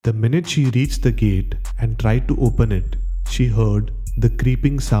The minute she reached the gate and tried to open it, she heard the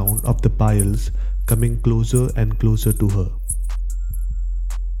creeping sound of the piles coming closer and closer to her.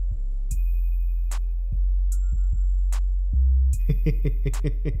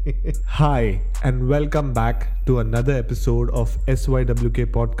 Hi, and welcome back to another episode of SYWK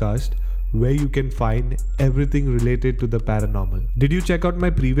Podcast, where you can find everything related to the paranormal. Did you check out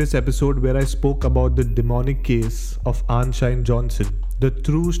my previous episode where I spoke about the demonic case of Arnshine Johnson, the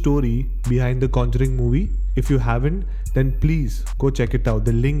true story behind the Conjuring movie? If you haven't, then please go check it out.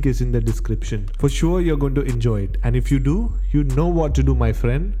 The link is in the description. For sure, you're going to enjoy it. And if you do, you know what to do, my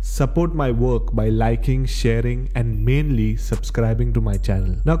friend. Support my work by liking, sharing, and mainly subscribing to my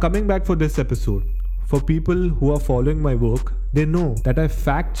channel. Now, coming back for this episode. For people who are following my work, they know that I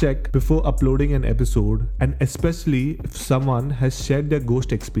fact check before uploading an episode, and especially if someone has shared their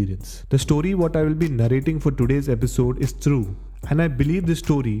ghost experience. The story what I will be narrating for today's episode is true. And I believe this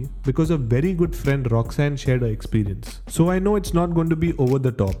story because a very good friend Roxanne shared her experience. So I know it's not going to be over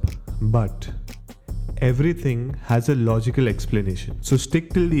the top, but everything has a logical explanation. So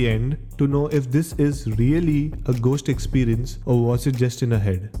stick till the end to know if this is really a ghost experience or was it just in her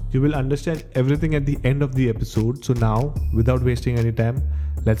head. You will understand everything at the end of the episode. So now, without wasting any time,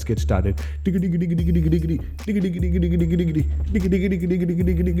 let's get started.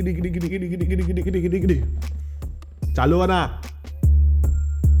 चालू है ना?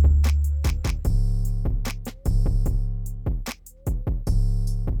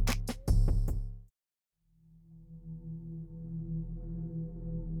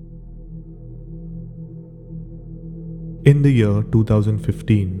 In the year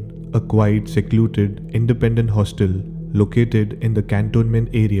 2015, a quiet, secluded, independent hostel located in the cantonment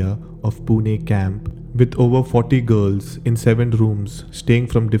area of Pune camp with over 40 girls in 7 rooms staying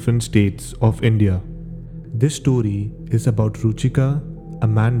from different states of India. This story is about Ruchika,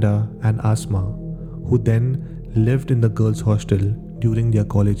 Amanda, and Asma, who then lived in the girls' hostel during their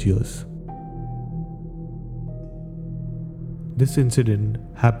college years. This incident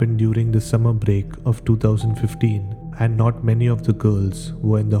happened during the summer break of 2015, and not many of the girls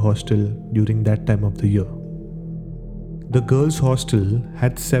were in the hostel during that time of the year. The girls' hostel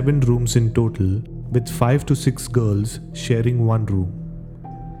had 7 rooms in total, with 5 to 6 girls sharing one room.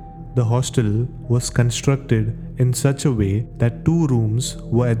 The hostel was constructed in such a way that 2 rooms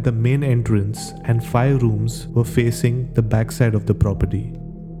were at the main entrance and 5 rooms were facing the backside of the property.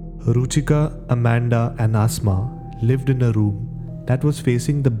 Ruchika, Amanda, and Asma lived in a room that was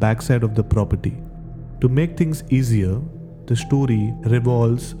facing the backside of the property. To make things easier, the story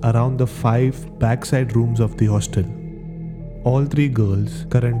revolves around the 5 backside rooms of the hostel. All 3 girls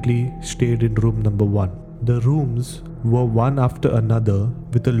currently stayed in room number 1. The rooms were one after another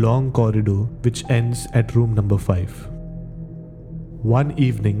with a long corridor which ends at room number 5. One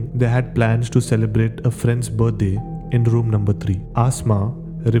evening, they had plans to celebrate a friend's birthday in room number 3. Asma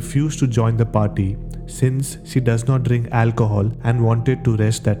refused to join the party since she does not drink alcohol and wanted to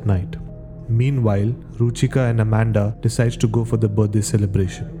rest that night. Meanwhile, Ruchika and Amanda decides to go for the birthday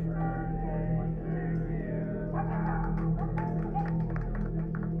celebration.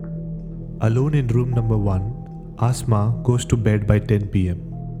 Alone in room number 1, Asma goes to bed by 10 pm.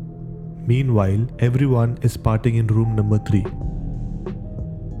 Meanwhile, everyone is partying in room number 3.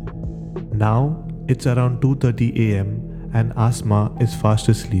 Now, it's around 2:30 am and Asma is fast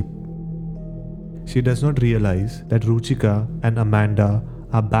asleep. She does not realize that Ruchika and Amanda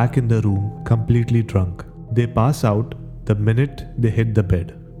are back in the room completely drunk. They pass out the minute they hit the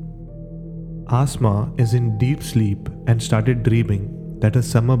bed. Asma is in deep sleep and started dreaming that her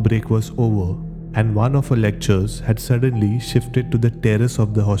summer break was over and one of her lectures had suddenly shifted to the terrace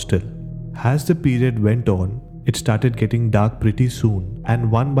of the hostel. As the period went on, it started getting dark pretty soon,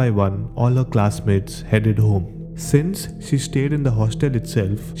 and one by one all her classmates headed home. Since she stayed in the hostel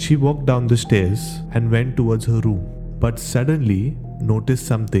itself, she walked down the stairs and went towards her room, but suddenly noticed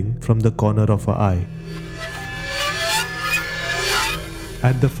something from the corner of her eye.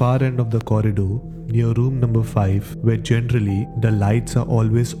 At the far end of the corridor, near room number 5, where generally the lights are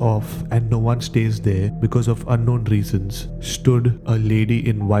always off and no one stays there because of unknown reasons, stood a lady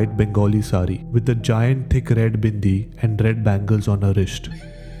in white Bengali sari with a giant thick red bindi and red bangles on her wrist.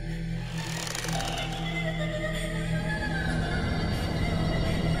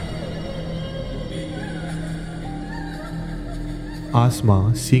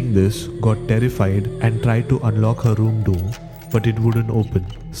 Asma, seeing this, got terrified and tried to unlock her room door, but it wouldn't open.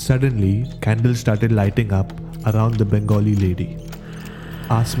 Suddenly, candles started lighting up around the Bengali lady.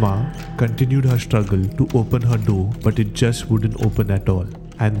 Asma continued her struggle to open her door, but it just wouldn't open at all.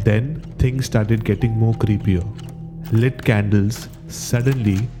 And then things started getting more creepier. Lit candles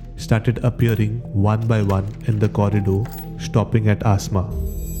suddenly started appearing one by one in the corridor, stopping at Asma.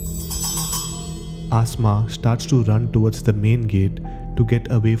 Asma starts to run towards the main gate to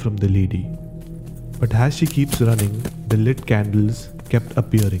get away from the lady. But as she keeps running, the lit candles kept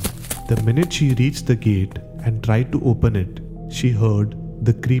appearing. The minute she reached the gate and tried to open it, she heard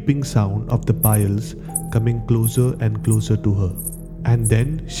the creeping sound of the piles coming closer and closer to her. And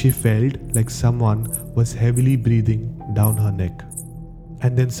then she felt like someone was heavily breathing down her neck.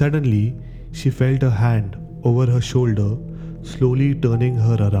 And then suddenly, she felt a hand over her shoulder slowly turning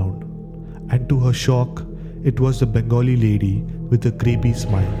her around. And to her shock, it was the Bengali lady with a creepy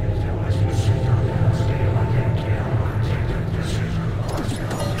smile.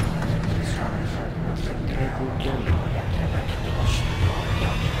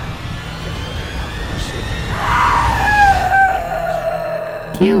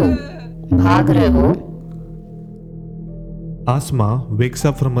 क्यों भाग रहे हो? Asma wakes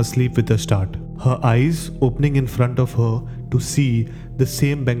up from her sleep with a start, her eyes opening in front of her to see the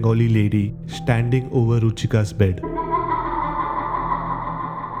same Bengali lady standing over Ruchika's bed.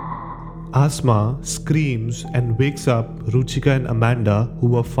 Asma screams and wakes up Ruchika and Amanda, who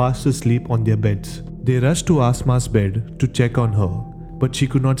were fast asleep on their beds. They rush to Asma's bed to check on her, but she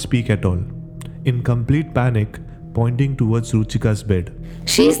could not speak at all. In complete panic, pointing towards Ruchika's bed.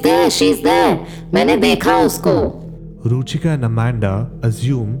 She's there. मैंने देखा उसको. Ruchika and Amanda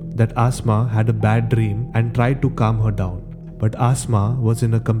assumed that Asma had a bad dream and tried to calm her down. But Asma was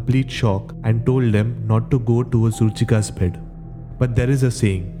in a complete shock and told them not to go towards Ruchika's bed. But there is a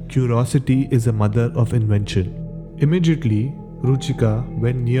saying, curiosity is a mother of invention. Immediately, Ruchika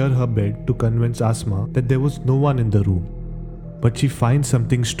went near her bed to convince Asma that there was no one in the room. But she finds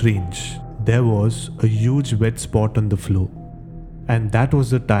something strange. There was a huge wet spot on the floor. And that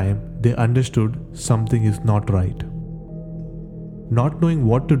was the time they understood something is not right. Not knowing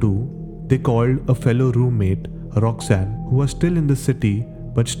what to do, they called a fellow roommate, Roxanne, who was still in the city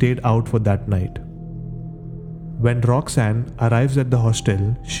but stayed out for that night. When Roxanne arrives at the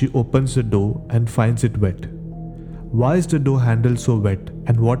hostel, she opens the door and finds it wet. Why is the door handle so wet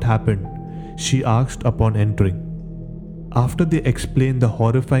and what happened? She asked upon entering. After they explained the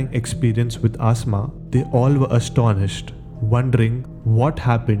horrifying experience with Asma, they all were astonished, wondering what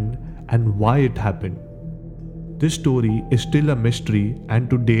happened and why it happened. This story is still a mystery, and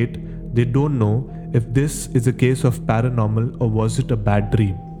to date, they don't know if this is a case of paranormal or was it a bad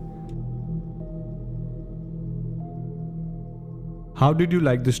dream. How did you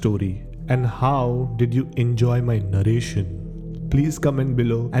like the story? And how did you enjoy my narration? Please comment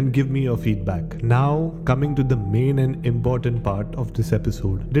below and give me your feedback. Now, coming to the main and important part of this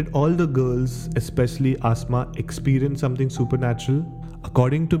episode. Did all the girls, especially Asma, experience something supernatural?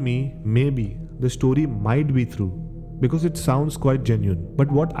 According to me, maybe. The story might be true because it sounds quite genuine.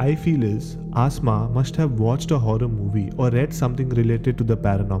 But what I feel is Asma must have watched a horror movie or read something related to the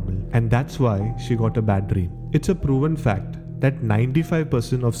paranormal, and that's why she got a bad dream. It's a proven fact that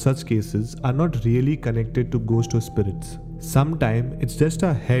 95% of such cases are not really connected to ghosts or spirits. Sometimes it's just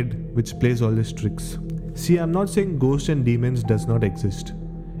our head which plays all these tricks. See, I'm not saying ghosts and demons does not exist.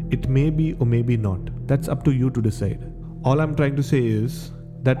 It may be or maybe not. That's up to you to decide. All I'm trying to say is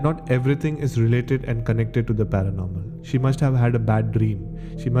that not everything is related and connected to the paranormal. She must have had a bad dream.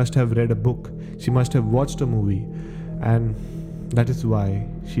 She must have read a book. She must have watched a movie. And that is why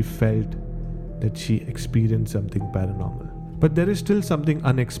she felt that she experienced something paranormal. But there is still something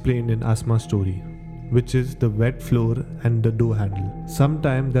unexplained in Asma's story, which is the wet floor and the door handle.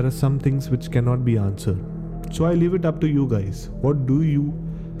 Sometimes there are some things which cannot be answered. So I leave it up to you guys. What do you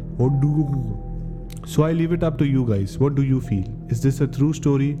feel? Is this a true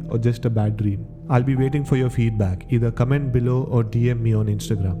story or just a bad dream? I'll be waiting for your feedback. Either comment below or DM me on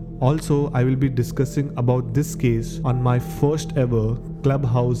Instagram. Also, I will be discussing about this case on my first ever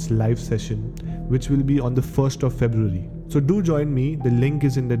Clubhouse live session, which will be on the 1st of February. So do join me. The link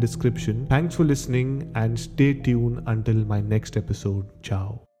is in the description. Thanks for listening and stay tuned until my next episode.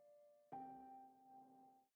 Ciao.